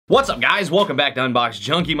What's up guys, welcome back to Unbox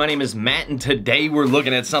Junkie. My name is Matt and today we're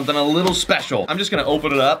looking at something a little special. I'm just gonna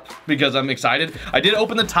open it up because I'm excited. I did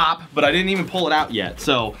open the top, but I didn't even pull it out yet,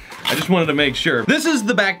 so I just wanted to make sure. This is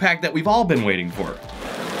the backpack that we've all been waiting for.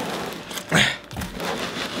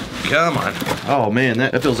 Come on. Oh man,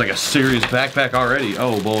 that feels like a serious backpack already.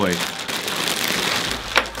 Oh boy.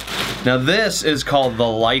 Now this is called the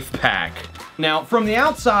Lifepack. Now, from the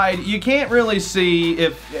outside, you can't really see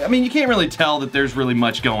you can't really tell that there's really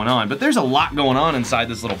much going on, but there's a lot going on inside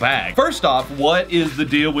this little bag. First off, what is the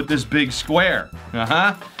deal with this big square?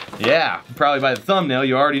 Yeah, probably by the thumbnail,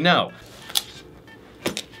 you already know.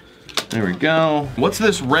 There we go. What's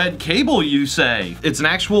this red cable, you say? It's an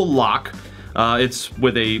actual lock. It's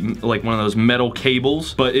with like one of those metal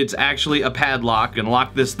cables, but it's actually a padlock. And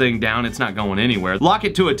lock this thing down, it's not going anywhere. Lock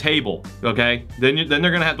it to a table, okay? Then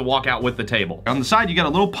they're gonna have to walk out with the table. On the side, you got a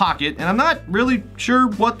little pocket, and I'm not really sure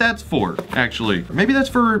what that's for, actually. Maybe that's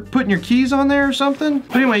for putting your keys on there or something?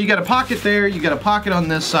 But anyway, you got a pocket there, you got a pocket on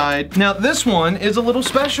this side. Now, this one is a little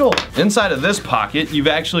special. Inside of this pocket, you've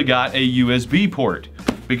actually got a USB port,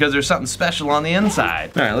 because there's something special on the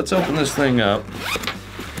inside. All right, let's open this thing up.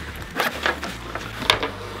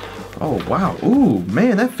 Oh, wow. Ooh,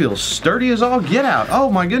 man, that feels sturdy as all get out. Oh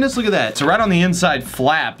my goodness, look at that. So right on the inside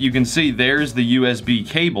flap, you can see there's the USB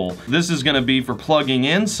cable. This is gonna be for plugging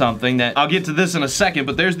in something that, I'll get to this in a second,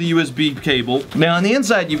 but there's the USB cable. Now on the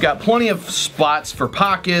inside, you've got plenty of spots for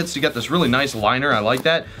pockets. You got this really nice liner, I like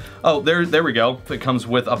that. Oh, there we go. It comes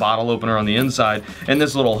with a bottle opener on the inside and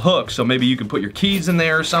this little hook, so maybe you can put your keys in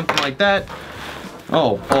there or something like that.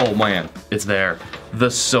 Oh man, it's there. The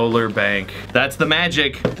solar bank. That's the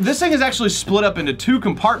magic. This thing is actually split up into two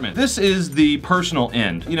compartments. This is the personal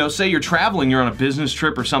end. You know, say you're traveling, you're on a business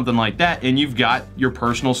trip or something like that, and you've got your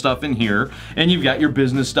personal stuff in here, and you've got your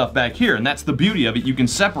business stuff back here, and that's the beauty of it. You can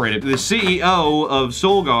separate it. The CEO of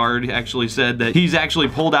SolGuard actually said that he's actually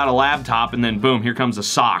pulled out a laptop, and then boom, here comes a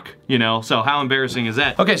sock. You know, so how embarrassing is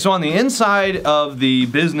that? Okay, so on the inside of the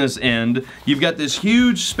business end, you've got this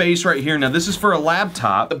huge space right here. Now this is for a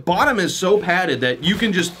laptop. The bottom is so padded that you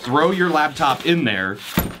can just throw your laptop in there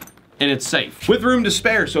and it's safe. With room to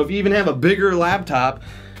spare, so if you even have a bigger laptop,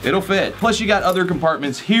 it'll fit. Plus you got other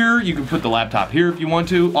compartments here. You can put the laptop here if you want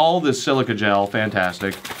to. All this silica gel,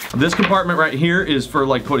 fantastic. This compartment right here is for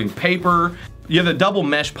like putting paper. You have a double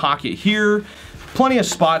mesh pocket here. Plenty of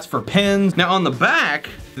spots for pens. Now on the back,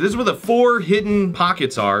 this is where the 4 hidden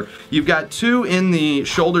pockets are. You've got 2 in the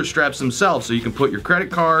shoulder straps themselves, so you can put your credit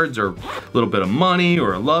cards or a little bit of money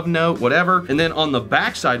or a love note, whatever. And then on the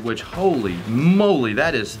back side, which holy moly,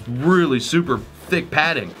 that is really super thick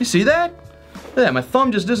padding. You see that? Look at that, my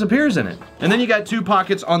thumb just disappears in it. And then you got 2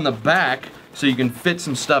 pockets on the back, so you can fit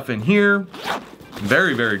some stuff in here.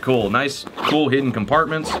 Very, very cool. Nice, cool hidden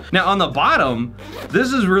compartments. Now on the bottom,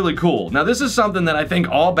 this is really cool. Now this is something that I think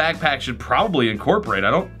all backpacks should probably incorporate.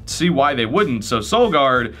 I don't see why they wouldn't. So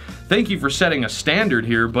SolGuard, thank you for setting a standard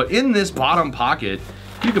here, but in this bottom pocket,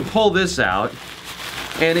 you can pull this out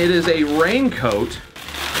and it is a raincoat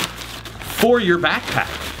for your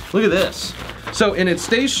backpack. Look at this. So, and it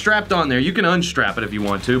stays strapped on there. You can unstrap it if you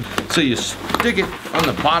want to. So you stick it on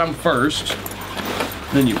the bottom first,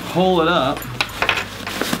 then you pull it up.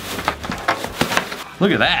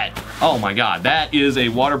 Look at that. Oh my God, that is a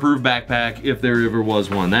waterproof backpack if there ever was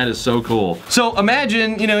one. That is so cool. So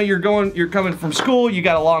imagine, you know, you're coming from school, you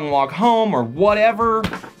got a long walk home or whatever,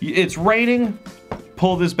 it's raining,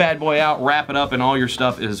 pull this bad boy out, wrap it up, and all your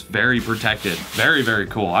stuff is very protected. Very, very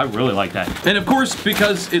cool. I really like that. And of course,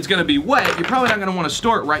 because it's gonna be wet, you're probably not gonna wanna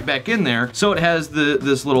store it right back in there. So it has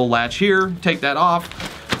this little latch here, take that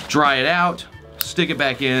off, dry it out, stick it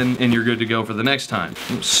back in, and you're good to go for the next time.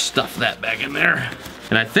 Stuff that back in there.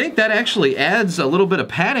 And I think that actually adds a little bit of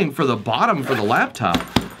padding for the bottom for the laptop.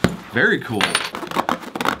 Very cool.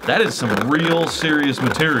 That is some real serious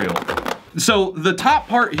material. So the top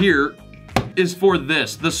part here is for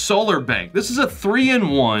this, the solar bank. This is a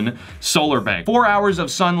 3-in-1 solar bank. 4 hours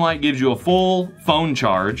of sunlight gives you a full phone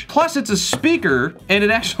charge. Plus it's a speaker and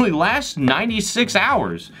it actually lasts 96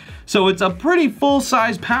 hours. So it's a pretty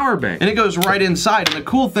full-size power bank and it goes right inside. And the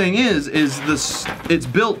cool thing is this, it's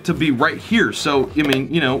built to be right here. So, I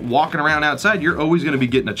mean, you know, walking around outside, you're always gonna be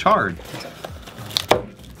getting a charge.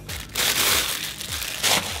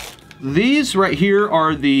 These right here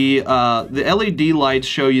are the LED lights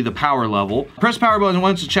show you the power level. Press power button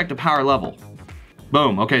once to check the power level.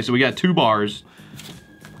 Boom, okay, so we got 2 bars.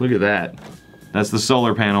 Look at that. That's the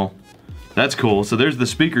solar panel. That's cool. So there's the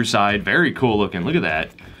speaker side, very cool looking, look at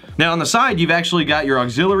that. Now on the side, you've actually got your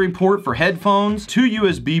auxiliary port for headphones, 2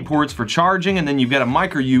 USB ports for charging, and then you've got a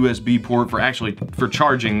micro USB port for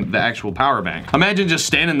charging the actual power bank. Imagine just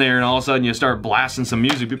standing there and all of a sudden you start blasting some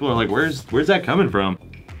music. People are like, where's that coming from?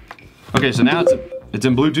 Okay, so now it's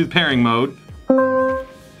in Bluetooth pairing mode.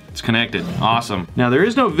 It's connected, awesome. Now there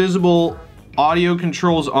is no visible audio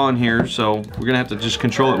controls on here, so we're gonna have to just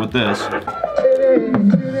control it with this.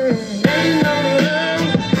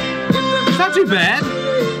 It's not too bad.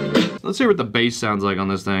 Let's hear what the bass sounds like on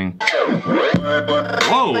this thing.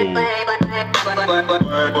 Whoa!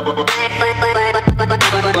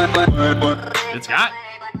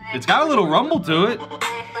 It's got a little rumble to it.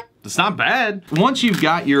 It's not bad. Once you've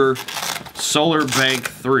got your Solar Bank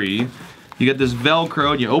 3, you get this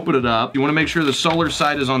Velcro, and you open it up. You wanna make sure the solar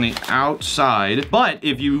side is on the outside, but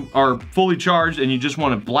if you are fully charged and you just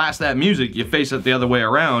wanna blast that music, you face it the other way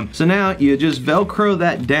around. So now you just Velcro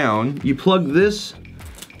that down. You plug this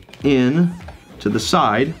in to the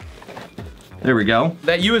side. There we go.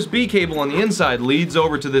 That USB cable on the inside leads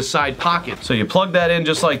over to this side pocket. So you plug that in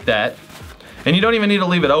just like that, and you don't even need to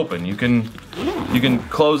leave it open. You can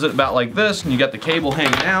close it about like this, and you got the cable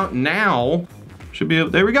hanging out. Now, should be,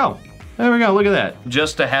 there we go. There we go, look at that.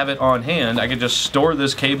 Just to have it on hand, I can just store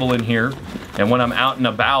this cable in here, and when I'm out and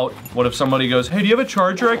about, what if somebody goes, hey, do you have a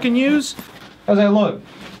charger I can use? How's that look?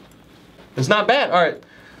 It's not bad. All right,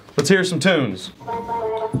 let's hear some tunes.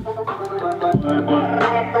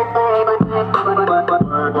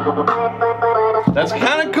 That's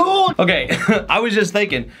kind of cool. Okay, I was just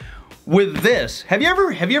thinking, with this, have you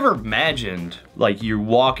ever imagined, like, you're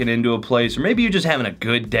walking into a place, or maybe you're just having a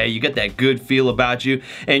good day, you got that good feel about you,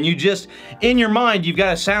 and you just, in your mind, you've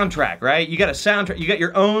got a soundtrack, right? You got a soundtrack, you got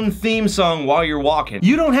your own theme song while you're walking.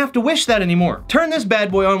 You don't have to wish that anymore. Turn this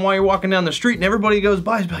bad boy on while you're walking down the street, and everybody goes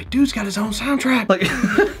by and be like, dude's got his own soundtrack. Like,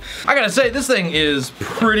 I gotta say, this thing is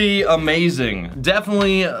pretty amazing.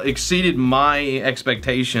 Definitely exceeded my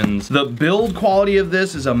expectations. The build quality of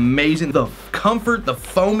this is amazing. The comfort, the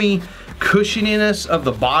foamy cushioniness of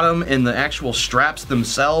the bottom and the actual straps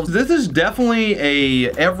themselves. This is definitely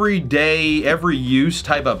a everyday, every use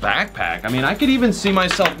type of backpack. I mean, I could even see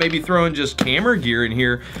myself maybe throwing just camera gear in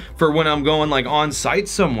here for when I'm going like on site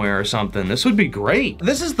somewhere or something. This would be great.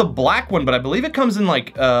 This is the black one, but I believe it comes in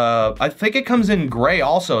like, I think it comes in gray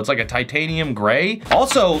also. It's like a titanium gray.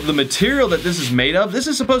 Also, the material that this is made of, this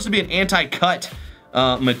is supposed to be an anti-cut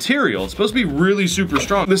material. It's supposed to be really super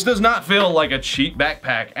strong. This does not feel like a cheap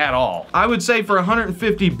backpack at all. I would say for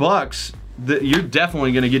 150 bucks, you're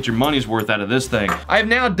definitely gonna get your money's worth out of this thing. I have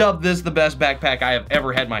now dubbed this the best backpack I have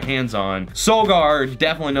ever had my hands on. Solgar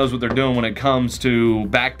definitely knows what they're doing when it comes to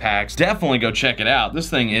backpacks. Definitely go check it out. This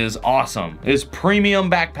thing is awesome. It's premium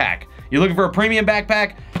backpack. You're looking for a premium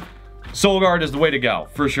backpack? Solguard is the way to go,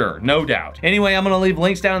 for sure, no doubt. Anyway, I'm gonna leave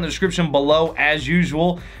links down in the description below as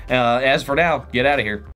usual. As for now, get out of here.